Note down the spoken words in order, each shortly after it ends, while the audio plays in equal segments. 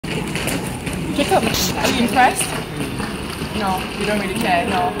Jacob, are you impressed? No, you don't really care,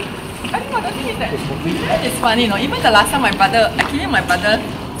 no. I don't know, the thing is that it's funny, even the last time I came with my brother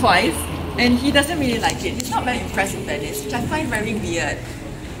twice, and he doesn't really like it. He's not very impressed with Venice, which I find very weird.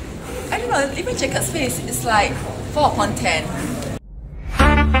 I don't know, even Jacob's face is like 4 upon 10.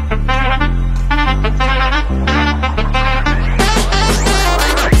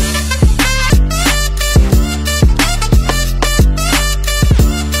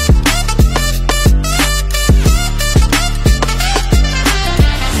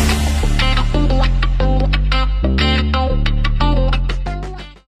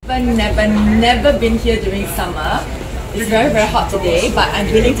 Never been here during summer. It's very hot today, but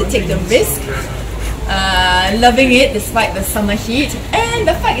I'm willing to take the risk. Loving it despite the summer heat. And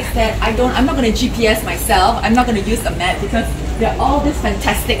the fact is that I'm not going to GPS myself. I'm not going to use a map because there are all these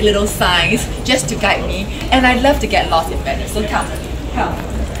fantastic little signs just to guide me. And I love to get lost in Venice. So come.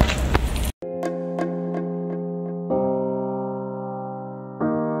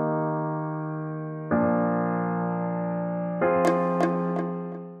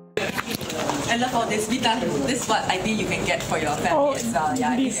 I love all this. Vita, this is what I think you can get for your family as well.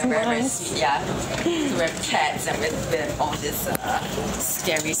 Yeah, I think they're very sweet. Yeah, so we have cats and with all this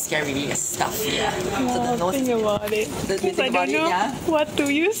scary stuff here. So the nose. Think about it. I don't know what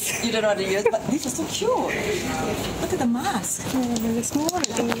to use. You don't know what to use, but these are so cute. Look at the mask. The small one, I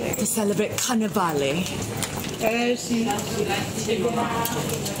think. To celebrate Carnevale. Actually, I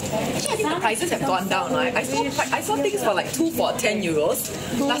think the prices have gone down. Right? I saw things for like 2 for 10 euros.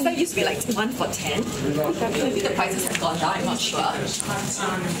 Last time it used to be like 1 for 10. I think the prices have gone down, I'm not sure.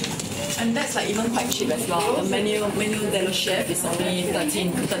 And that's like even quite cheap as well. The menu dello chef is only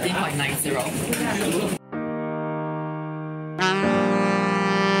 13.90.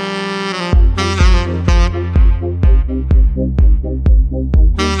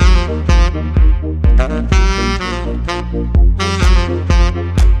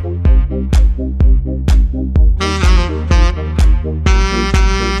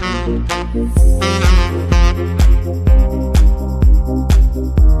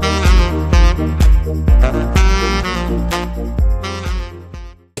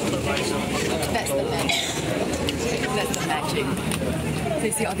 So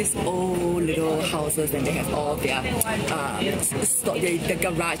you see all these old little houses and they have all their the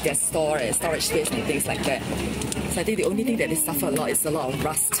garage, their storage space and things like that. So I think the only thing that they suffer a lot is a lot of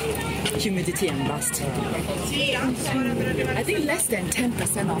rust, humidity and rust. I think less than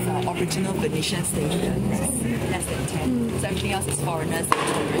 10% of our original Venetians stay here. Less than 10. So everything else is foreigners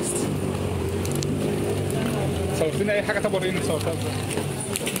and tourists. So I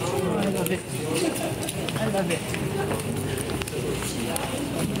love it. I love it.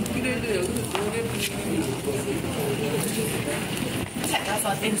 Check us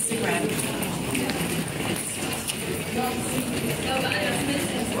on Instagram.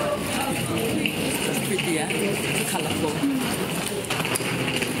 It's pretty, colorful.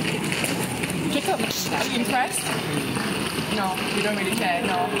 Jacob, are you impressed? No, you don't really care,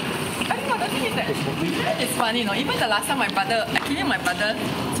 no. I don't know, the thing is that it's funny, even the last time I came with my brother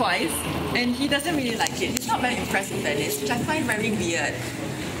twice, and he doesn't really like it. He's not very impressed with Venice, which I find very weird.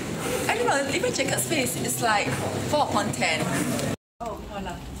 I don't know, even Jacob's face is like 4 upon 10. Oh,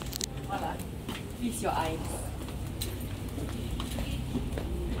 voila. Please, your eyes.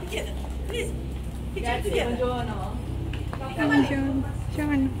 Please.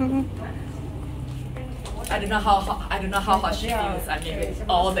 I don't know how hot she feels. I mean,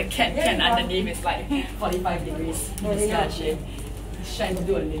 all the can underneath is like 45 degrees. She's trying to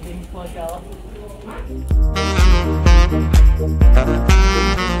do a living, poor girl.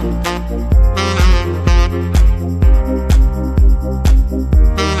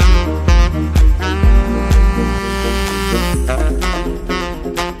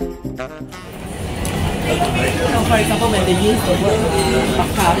 For example, when they use the word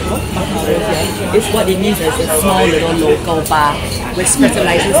bacaro here, it's what it means is a small little local bar which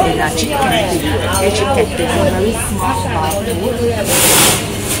specializes in chicken canteen. So very smart bar.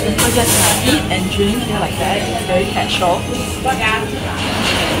 People just eat and drink here like that. It's very casual.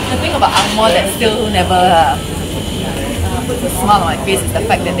 The thing about Angmo that still never puts a smile on my face is the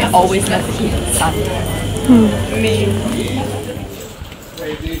fact that they always love to eat in the sun.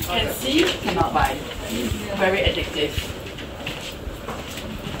 And see, cannot buy. Very addictive.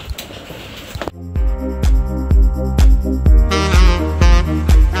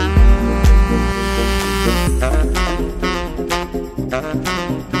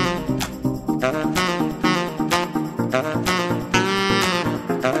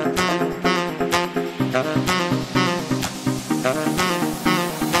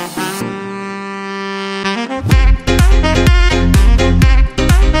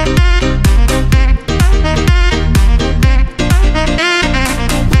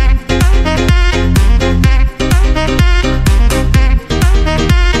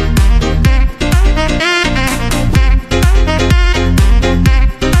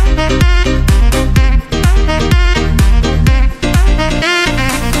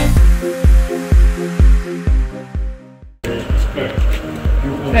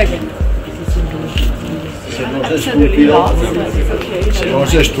 Se non sei stupido, se non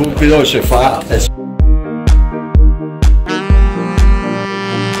sei stupido si fa.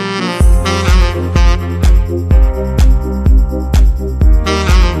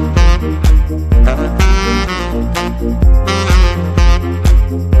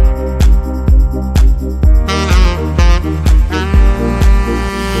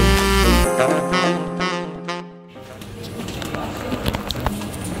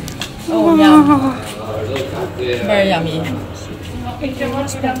 Oh, yum. Very yummy.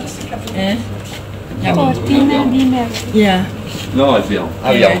 Eh? Yummy. Yeah. No, è vero.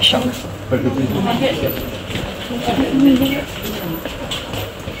 Very sharp.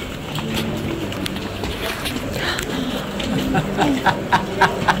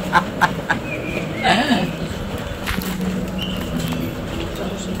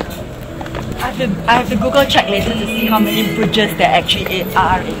 I have to Google check later to see how many bridges there actually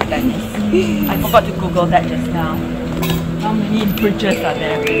are in Venice. I forgot to Google that just now. How many bridges are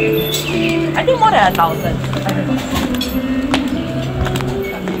there? I think more than 1,000. I don't know.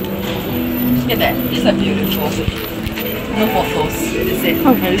 Look at that. These are beautiful. No photos. Is it?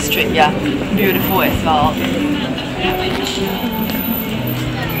 Very straight, yeah. Beautiful as well.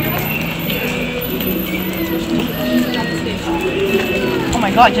 Oh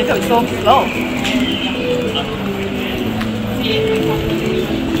my god, Jacob is so slow.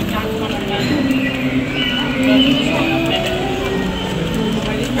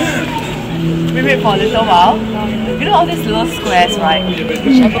 We wait for a little while. You know all these little squares, right?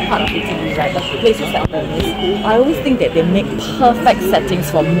 Whichever part of Italy, right? The places like Venice, I always think that they make perfect settings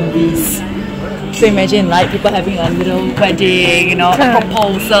for movies. So imagine, like, people having a little wedding, you know, a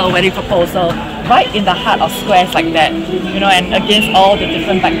proposal, wedding proposal, right in the heart of squares like that, you know, and against all the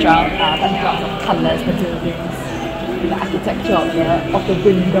different backgrounds of colours, the buildings, the architecture of the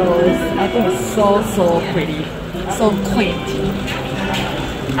windows. I think it's so pretty, so quaint.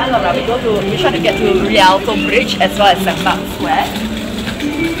 I love that. We try to get to Rialto Bridge as well as St. Mark's Square.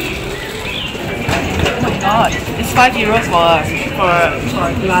 Oh my god, it's €5 for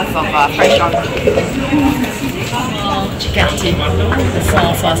a glass of fresh water. Chicken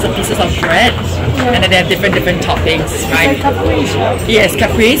some pieces of bread, and then they have different toppings, right? Yes,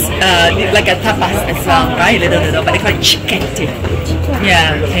 caprese, like a tapas as well, right? Little, but they call it chicken.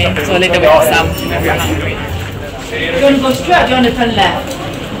 Yeah, okay. So later we have some. Do you want to go straight or do you want to turn left?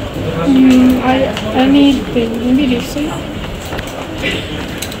 Anything, maybe this way.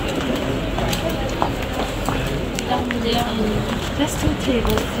 There's 2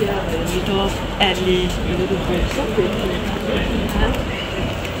 tables here, a little alley, a little bit. So pretty.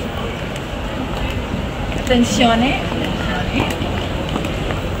 Attenzione.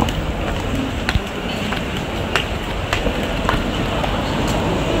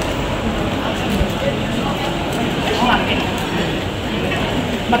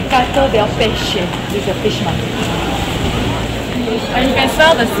 Mercato del Pesce. This is a fish market. And you can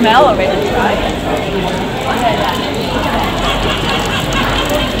smell the smell already, right?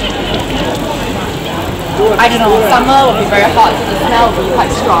 I don't know, summer will be very hot, so the smell will be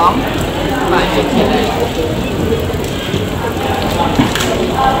quite strong.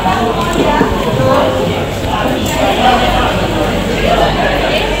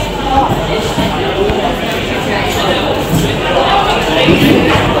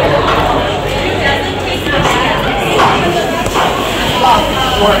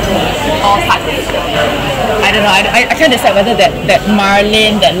 All types of stuff. I don't know, I can't decide whether that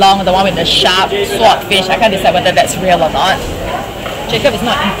marlin, that long, the one with the sharp swordfish, I can't decide whether that's real or not. Jacob is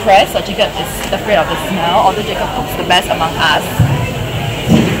not impressed, or Jacob is afraid of the smell, although Jacob cooks the best among us.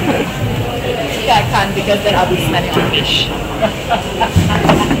 Yeah, I can't, because then I'll be smelling on fish.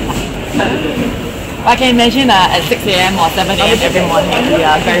 I can imagine at 6 AM or 7 AM every morning it will be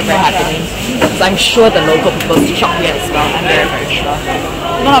very happening. So I'm sure the local people shop here as well. I'm very sure.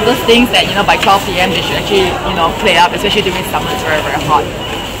 One of those things that, you know, by 12 PM they should actually, you know, play up, especially during summer. It's very hot.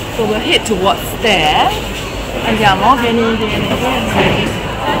 So we'll head towards there. Andiamo, vieni.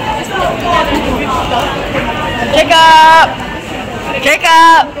 Jacob!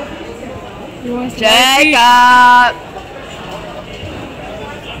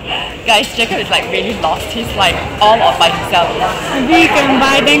 Guys, Jacob is like really lost. He's like all by himself. Maybe you can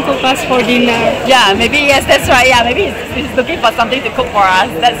buy then cook us for dinner. Yeah, maybe, yes, that's right. Yeah, maybe he's looking for something to cook for us.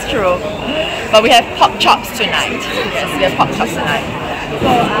 That's true. But we have pork chops tonight. Yes, we have pork chops tonight.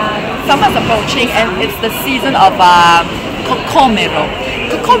 So summer's approaching and it's the season of cocomero.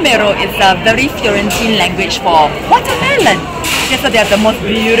 Cocomero is a very Florentine language for watermelon. Yes, so they have the most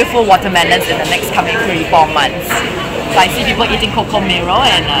beautiful watermelons in the next coming 3-4 months. So I see people eating coco mero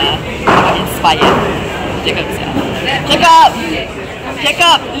and I got inspired. Jacob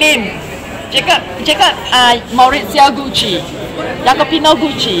Lim. Jacob Maurizio Gucci. Jacopino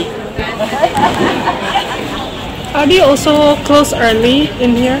Gucci. Are they also close early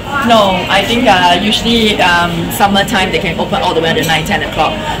in here? No, I think usually summertime they can open all the way until 9, 10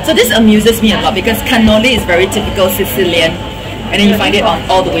 o'clock. So this amuses me a lot because cannoli is very typical Sicilian, and then you find it on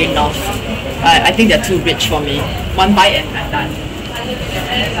all the way north. I think they're too rich for me. One bite and I'm done.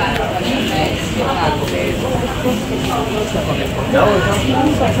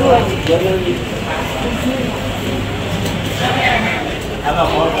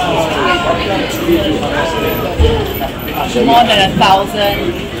 More than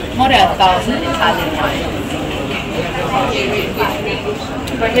 1,000 Italian wine.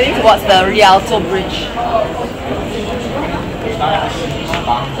 We're heading towards the Rialto Bridge. So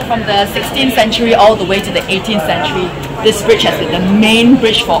from the 16th century all the way to the 18th century, this bridge has been the main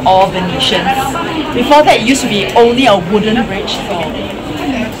bridge for all Venetians. Before that, it used to be only a wooden bridge, so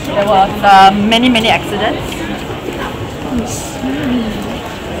there was many accidents.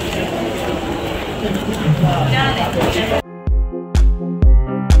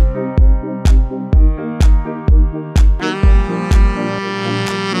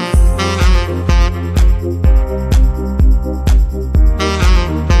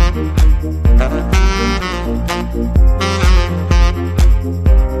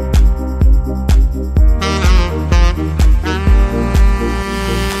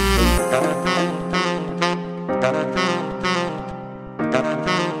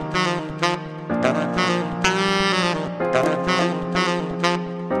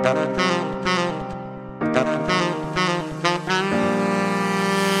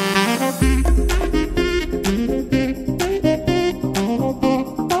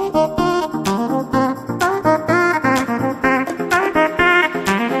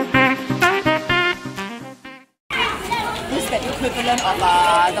 Equivalent of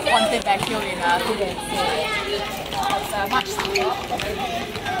the Ponte Vecchio in Venice. It's much smaller.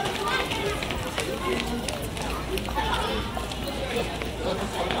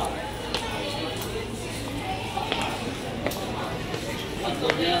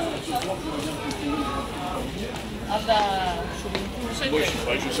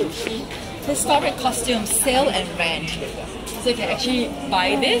 Historic costumes, sale and rent. So you can actually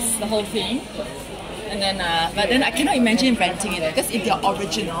buy this, the whole thing. And then, but then I cannot imagine renting it because if they're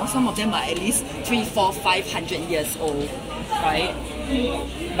original, some of them are at least 300, 400, 500 years old, right?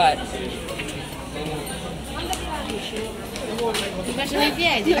 But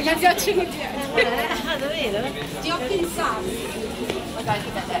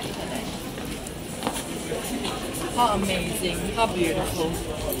how amazing, how beautiful.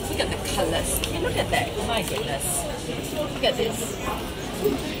 Look at the colors. Look at that. Oh my goodness. Look at this.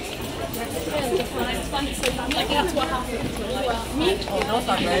 Like that's what happened. Oh, those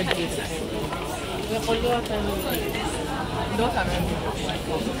are very beautiful. Those are very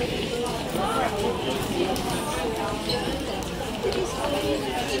beautiful.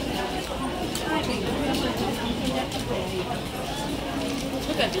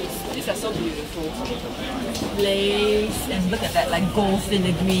 Look at these. These are so beautiful. Lace, and look at that, like gold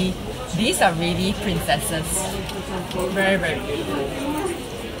filigree. These are really princesses. Very, very beautiful.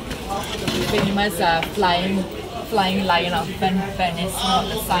 Famous flying lion of Venice,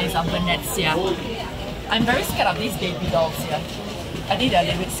 the size of Venezia. I'm very scared of these baby dolls here. I think they're a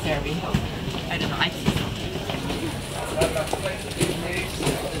little bit scary. I don't know, I think so.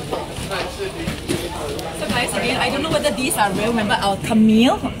 So guys, again, I don't know whether these are real. Remember our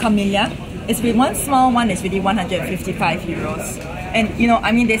Camellia? It's really one small one is really 155 euros. And you know,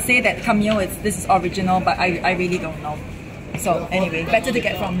 I mean, they say that Camille this is original, but I really don't know. So anyway, better to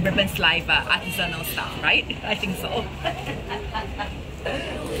get from ReebonzLIVE artisanal stuff, right? I think so.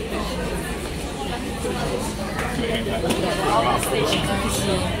 All the stations,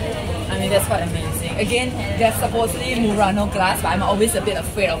 I mean, that's quite amazing. Again, they're supposedly Murano glass, but I'm always a bit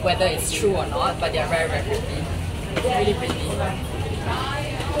afraid of whether it's true or not, but they're very, very pretty. Really pretty.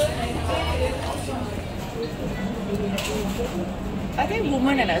 I think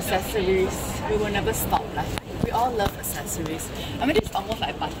women and accessories, we will never stop. We all love accessories. I mean, it's almost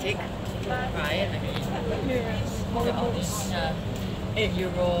like batik, right? I mean, yeah, 8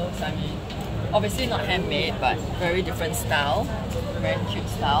 euros. I mean, obviously not handmade, but very different style, very cute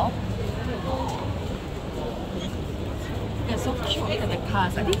style. They're so cute. Look at the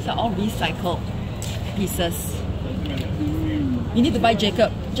cars. I think these are all recycled pieces. You need to buy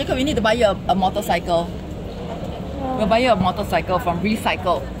Jacob. Jacob, you need to buy you a motorcycle. We'll buy you a motorcycle from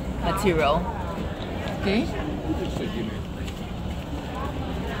recycled material. Okay?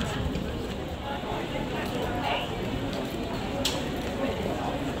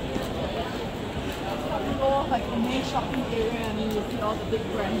 Like the main shopping area, I mean, you see all the big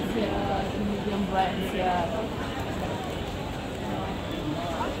brands here, the medium brands here.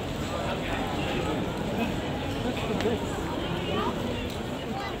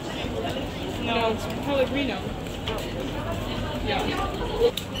 No, it's Pellegrino. Yeah.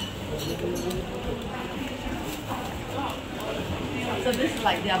 So this is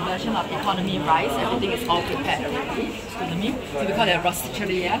like their version of economy rice. Everything is all prepared already. Excuse me. So we call it a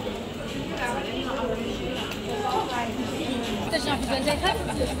rosticeria.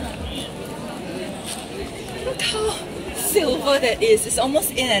 Look how silver that is. It's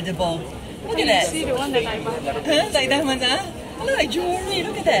almost inedible. Look at that. See the one that I bought? Huh? Like diamonds, huh? Look like jewelry.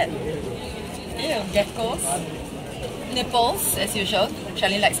 Look at that. Yeah, geckos. Nipples, as usual.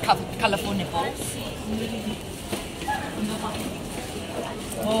 Sharlene likes colorful nipples.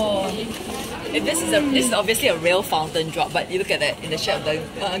 Oh, this is obviously a real fountain drop, but you look at that in the shape of the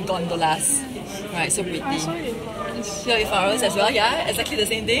gondolas. Right, so pretty. So if ours as well, yeah, exactly the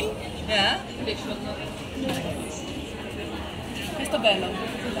same thing. Yeah. Questo bello.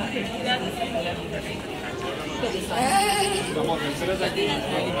 The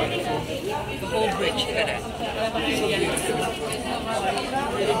whole bridge, look at that.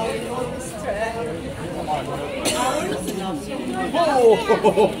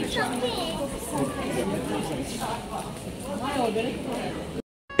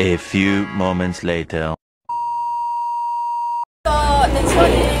 A few moments later. That's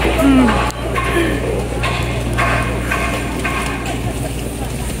what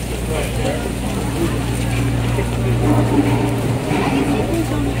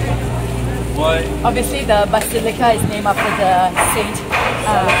obviously the basilica is named after the Saint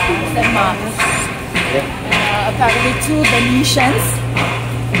Mark. Apparently 2 Venetians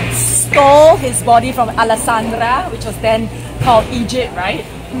stole his body from Alessandria, which was then called Egypt, right?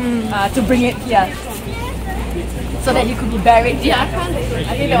 To bring it here, so that he could be buried here.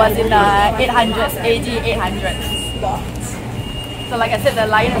 I think it was in 800s, AD 800s. So like I said, the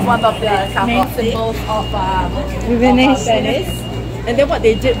lion is one of the main symbols of Venice. And then what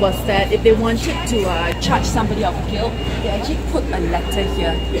they did was that if they wanted to charge somebody of guilt, they actually put a letter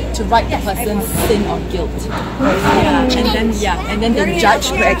here to write the person's sin or guilt. And then the judge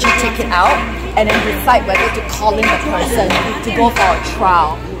could actually take it out and then decide whether to call in the person to go for a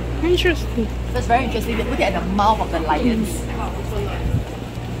trial. Interesting. That's very interesting. They put it at the mouth of the lions.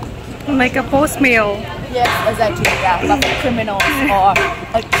 Like a post-mail. Yes, exactly. Yeah, but for criminals or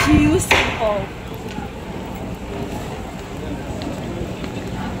accused people.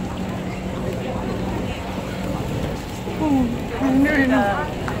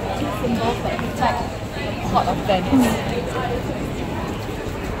 Symbols that protect the port of Venice.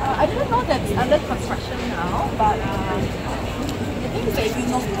 I didn't know that it's under construction now, but the thing is that if you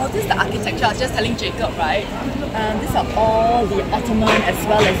notice the architecture, I was just telling Jacob, right? These are all the Ottoman as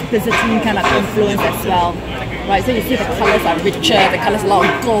well as Byzantine kind of influence as well. Right, so you see the colours are richer, the colours a lot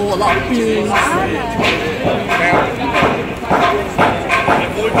of gold, a lot of blues.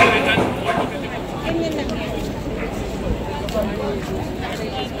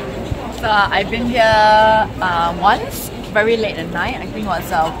 So I've been here once, very late at night. I think it was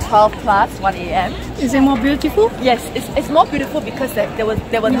 12 plus 1 a.m. Is it more beautiful? Yes, it's more beautiful because there was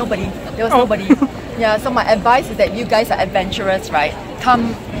nobody. There was nobody. Yeah. So my advice is that you guys are adventurous, right?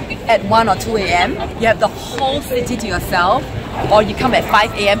 Come at 1 or 2 a.m. You have the whole city to yourself, or you come at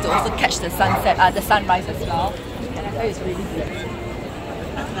 5 a.m. to also catch the sunset, the sunrise as well. And I tell you, it's really good.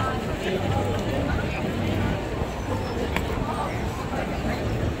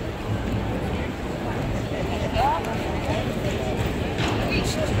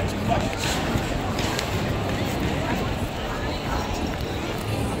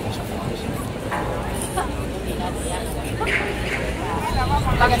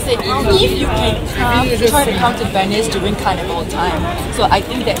 Like I said, if you can try to come to Venice during Carnival time. So I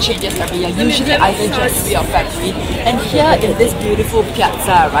think that changes every year. Usually either January or February. And here in this beautiful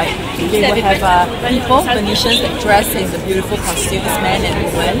piazza, right, they will have people, Venetians, that dress in the beautiful costumes, men and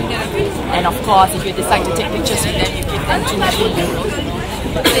women. And of course, if you decide to take pictures with them, you give them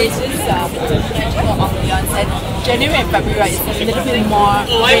 €200. There's this ambiance, and January and February is a little bit more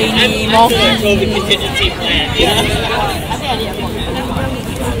rainy, more gloomy.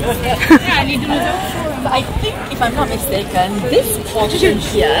 I think, if I'm not mistaken, this portion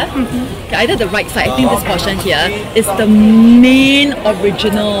here, either the right side, I think this portion here is the main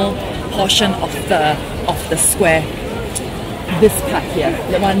original portion of the square. this part here,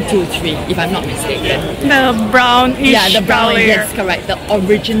 the 1, 2, 3, if I'm not mistaken. The brownish Yeah, the brown, color. yes, correct. The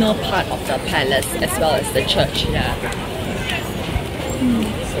original part of the palace as well as the church, yeah.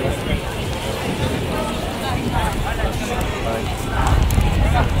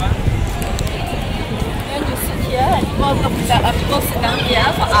 And you sit here and people sit down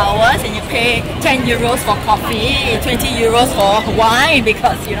here for hours and you pay 10 euros for coffee, 20 euros for wine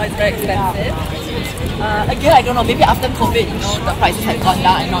because, you know, it's very expensive. Again, I don't know, maybe after COVID, you know, the prices have gone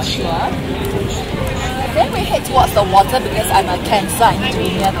down, I'm not sure. Then we head towards the water because I'm a Cancer, I need to be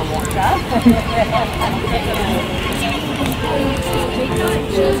near the water.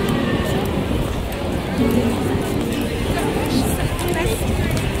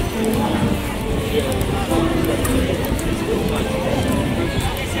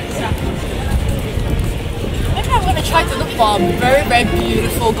 Maybe I'm going to try to look for a very, very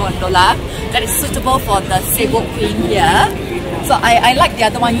beautiful gondola that is suitable for the Sable Queen here. So I like the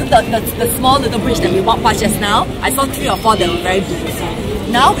other one, you know, the small little bridge that we walked past just now. I saw 3 or 4 that were very beautiful.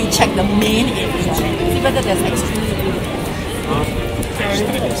 Now we check the main area, see whether there's extremely beautiful.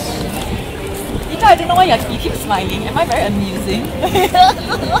 Ika, I don't know why you keep smiling. Am I very amusing?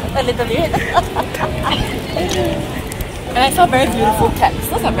 A little bit. And I saw very beautiful caps.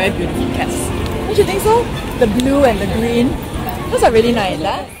 Those are very beautiful caps. Don't you think so? The blue and the green. Those are really nice,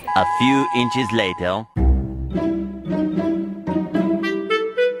 huh? A few inches later.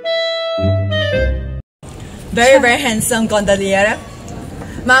 Very, very handsome gondoliere.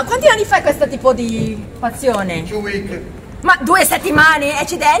 Ma quanti anni fai questo tipo di passione? 2 weeks. Ma 2 settimane?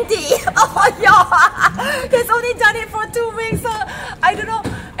 Accidenti! Oh no! He's only done it for 2 weeks, so I don't know.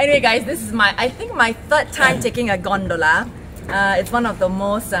 Anyway guys, this is I think my 3rd time taking a gondola. It's one of the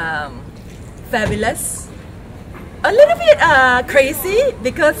most fabulous. A little bit crazy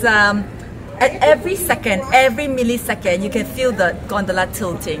because at every second, every millisecond, you can feel the gondola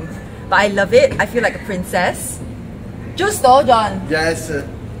tilting. But I love it. I feel like a princess. Giusto, John? Yes, a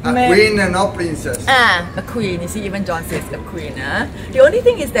queen and not princess. A queen. You see, even John says a queen. The only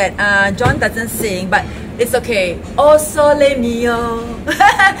thing is that John doesn't sing, but it's okay. Oh, Sole Mio.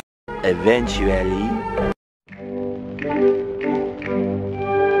 Eventually.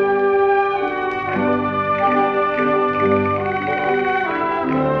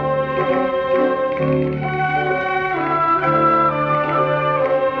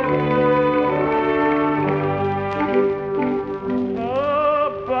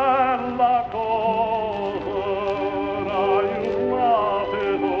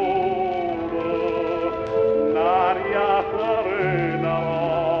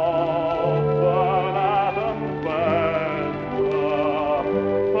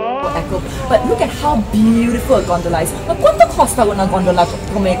 But look at how beautiful a gondola is. Ma quanto costa una gondola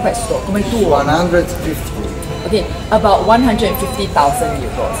come questo, come tuo? 150. Okay, about 150,000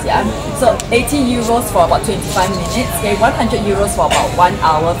 euros, yeah? So 80 euros for about 25 minutes, okay? 100 euros for about 1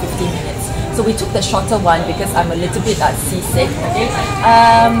 hour, 15 minutes. So we took the shorter one because I'm a little bit seasick, okay?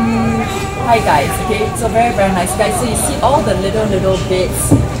 Hi guys, okay? So very, very nice guys. So you see all the little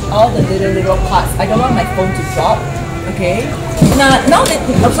bits, all the little parts. I don't want my phone to drop. Okay. Now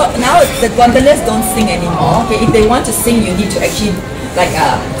the gondoliers don't sing anymore. Okay, if they want to sing, you need to actually like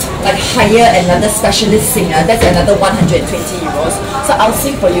hire another specialist singer. That's another 120 euros. So I'll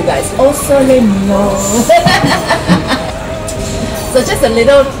sing for you guys. Oh, Sole Mio. So just a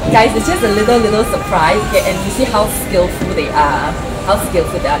little, guys. It's just a little surprise. Okay, and you see how skillful they are. How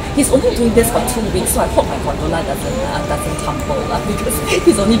skillful they are. He's only doing this for 2 weeks, so I hope my gondola doesn't tumble because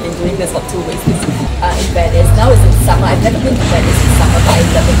he's only been doing this for 2 weeks. In Venice. Now it's in summer. I've never been to Venice in summer, but I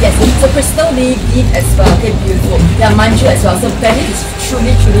love it. Yes, so crystal leaf as well. Okay, beautiful. Yeah, manju as well. So Venice is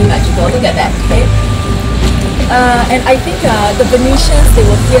truly magical. Look at that. Okay. And I think the Venetians, they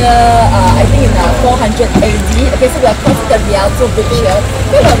were here, I think in 400 AD. Okay, so we are crossing the Rialto Bridge here.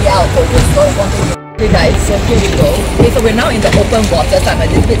 Where's the Rialto? It's so important. Okay guys, so here we go. Okay, so we're now in the open water, so I'm a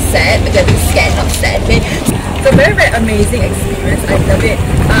little bit sad, because I'm scared, not sad. Okay. So very, very amazing experience. I love it.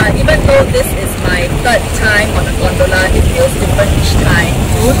 Even though this is my 3rd time on a gondola, it feels different each time.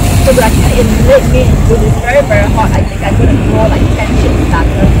 So we're actually in late May-June. It's very, very hot. I think I'm going to grow like 10 shades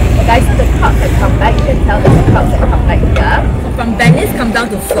darker. But guys, the crowds have come back. You can tell that the crowds have come back here. So from Venice, come down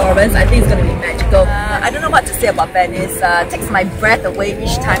to Florence. I think it's going to be magical. I don't know what to say about Venice. Takes my breath away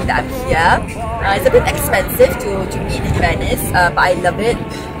each time that I'm here. It's a bit expensive to eat in Venice, but I love it.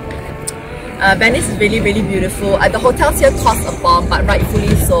 Venice is really, really beautiful. The hotels here cost a bomb, but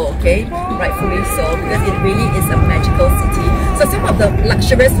rightfully so, okay? Rightfully so, because it really is a magical city. So some of the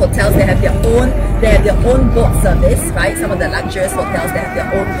luxurious hotels, they have their own boat service, right? Some of the luxurious hotels, they have their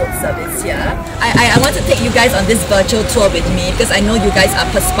own boat service here. I want to take you guys on this virtual tour with me, because I know you guys are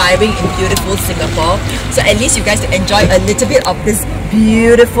perspiring in beautiful Singapore. So at least you guys to enjoy a little bit of this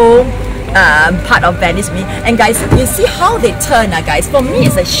beautiful part of Venice with me. And guys, you see how they turn, guys. For me,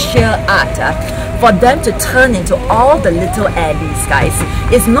 it's a sheer art. For them to turn into all the little alleys, guys.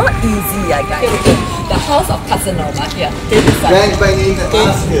 It's not easy, guys. The house of Casanova here. Gang banging,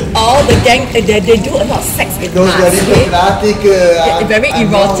 all the gang, they do a lot of sex with masks. Very erotic. Yeah,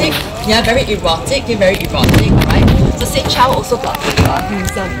 very erotic. Very erotic, alright? So say ciao also got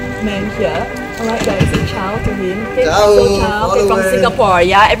he's a man here. Alright guys, say ciao to him. Okay, ciao, so ciao. Okay, from Singapore,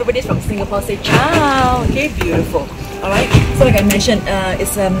 yeah. Everybody's from Singapore, say ciao. Okay, beautiful. Alright, so like I mentioned,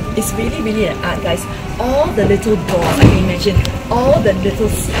 it's really, really an art, guys. All the little doors, I can imagine, all the little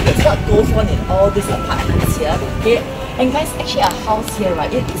secrets, what goes on in all these apartments here. Okay, and guys, actually a house here,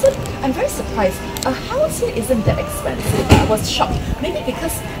 right? It isn't. I'm very surprised. A house here isn't that expensive. I was shocked. Maybe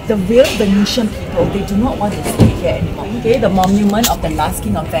because the real Venetian people, they do not want to stay here anymore. Okay, the monument of the last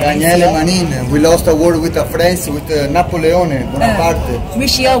king of Venice. Daniele Manin. We lost a war with a France, with Napoleone Bonaparte.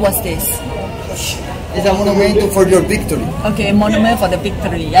 Which year was this? It's a monument for your victory. Okay, monument for the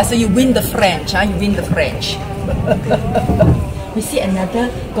victory. Yeah, so you win the French, you win the French. We see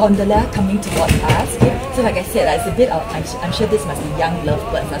another gondola coming towards us. Okay? So like I said, it's a bit of, I'm sure this must be young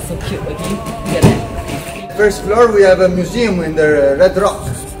lovebirds. That's so cute. Okay, look at that. First floor, we have a museum in the Red Rock.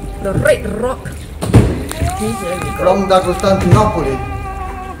 The Red Rock. Okay, here we go. From the Constantinople.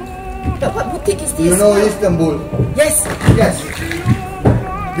 What boutique is this? You know Istanbul? Yes. Yes.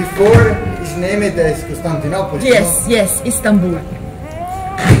 Before it's named as Constantinople. Yes, no? Yes, Istanbul.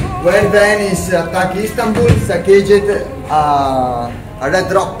 When Venice attacked Istanbul, sackaged a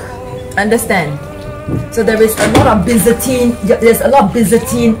Red Rock. Understand? So there is a lot of Byzantine. There's a lot of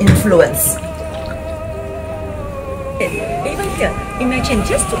Byzantine influence. Even here, imagine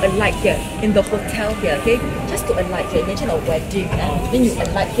just to alight here in the hotel here. Okay, just to alight here. Imagine a wedding, and then you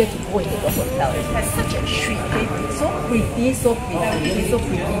alight here to go into the hotel. It has such a treat. Okay, so pretty, so pretty, so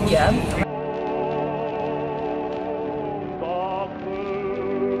pretty here. Yeah.